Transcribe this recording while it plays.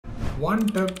one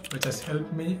tip which has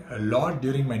helped me a lot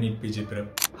during my NEET PG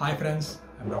prep. Hi friends,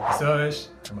 I'm Dr. Sarsh.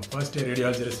 I'm a first year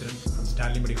radiology resident from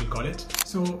Stanley Medical College.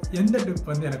 So, இந்த tip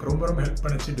வந்து எனக்கு ரொம்ப help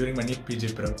பண்ணுச்சு during my NEET PG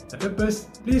prep. The tip is,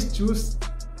 please choose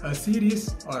a series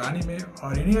or anime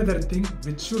or any other thing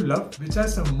which you love, which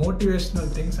has some motivational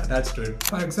things attached to it.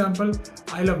 For example,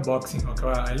 I love boxing.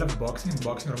 Okay, I love boxing.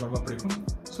 Boxing ரொம்ப பிடிக்கும்.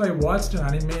 So I watched an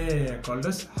anime called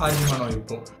as Hajime no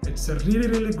Ippo. It's a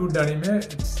really good anime.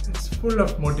 It's full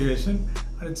of motivation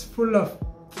and it's full of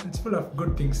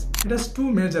good things. It has two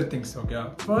major things. Okay,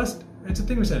 first, it's a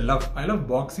thing which I love. I love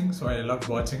boxing, so I love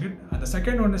watching it. And the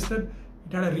second one is that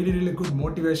it had a really good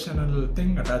motivational thing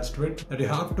attached to it, that you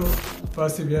have to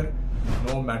persevere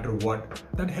no matter what.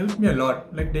 That helped me a lot.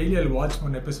 Like daily I'll watch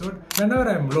one episode. Whenever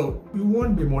I'm low, you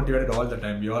won't be motivated all the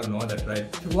time. We all know that, right?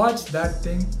 If you watch that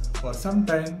thing for some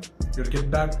time, you'll get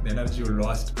back the energy you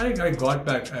lost. I got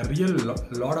back a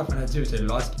lot of energy which I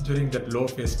lost during that low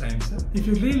phase times. If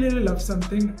you really love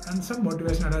something and some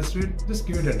motivation attached to it, just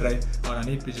give it a try. On a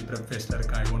NEET PG prep phase,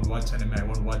 like I won't watch anime, I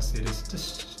won't watch series.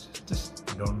 Just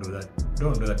don't do that.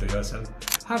 Don't do that to yourself.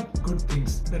 Have good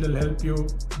things that will help you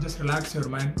just relax your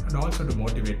mind and also to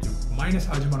motivate you. Mine is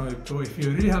Hajime no Ippo. If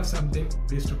you really have something,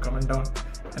 please to comment down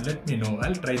and let me know.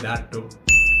 I'll try that too.